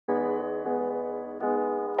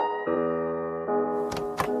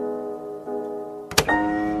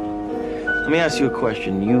me ask you a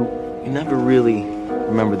question. You never really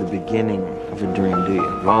remember the beginning of a dream, do you?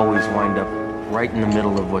 You always wind up right in the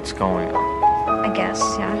middle of what's going on. I guess,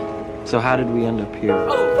 yeah. So how did we end up here?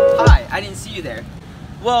 Oh, hi, I didn't see you there.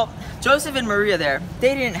 Well, Joseph and Maria there,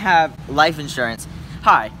 they didn't have life insurance.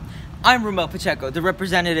 Hi, I'm Romel Pacheco, the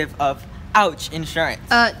representative of Ouch Insurance.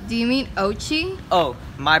 Do you mean Ochi? Oh,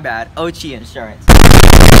 my bad, Ochi Insurance.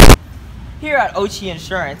 Here at Ochi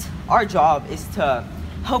Insurance, our job is to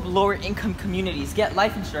help lower income communities get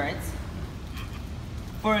life insurance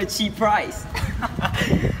for a cheap price.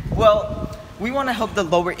 Well, we want to help the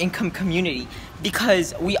lower income community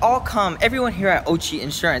because everyone here at Ochi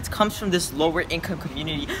Insurance comes from this lower income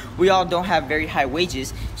community. We all don't have very high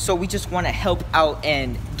wages, so we just want to help out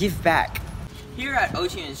and give back. Here at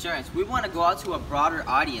Ochi Insurance, we want to go out to a broader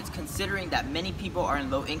audience, considering that many people are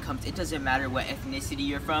in low incomes. It doesn't matter what ethnicity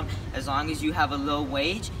you're from, as long as you have a low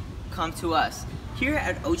wage, come to us. Here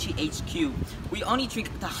at Ochi HQ, we only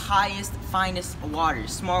drink the highest, finest water,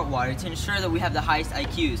 smart water, to ensure that we have the highest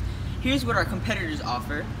IQs. Here's what our competitors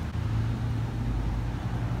offer.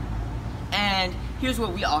 And here's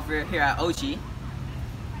what we offer here at Ochi.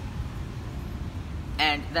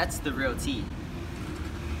 And that's the real tea.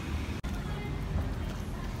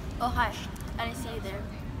 Oh, hi. I didn't see you there.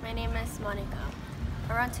 My name is Monica.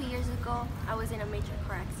 Around 2 years ago, I was in a major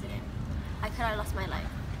car accident. I could have lost my life.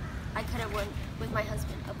 I could have went with my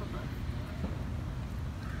husband up above.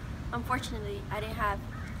 Unfortunately, I didn't have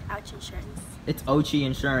Ouch Insurance. It's Ochi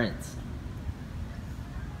Insurance.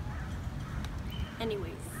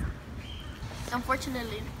 Anyways,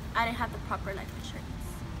 unfortunately, I didn't have the proper life insurance.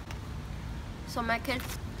 So my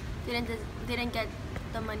kids didn't get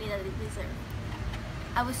the money that they deserved.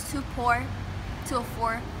 I was too poor to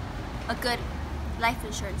afford a good life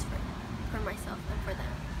insurance for myself and for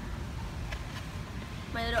them.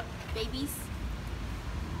 My little babies,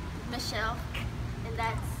 Michelle, and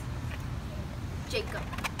that's Jacob.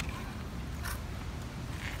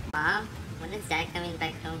 Mom, when is Dad coming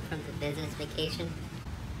back home from the business vacation?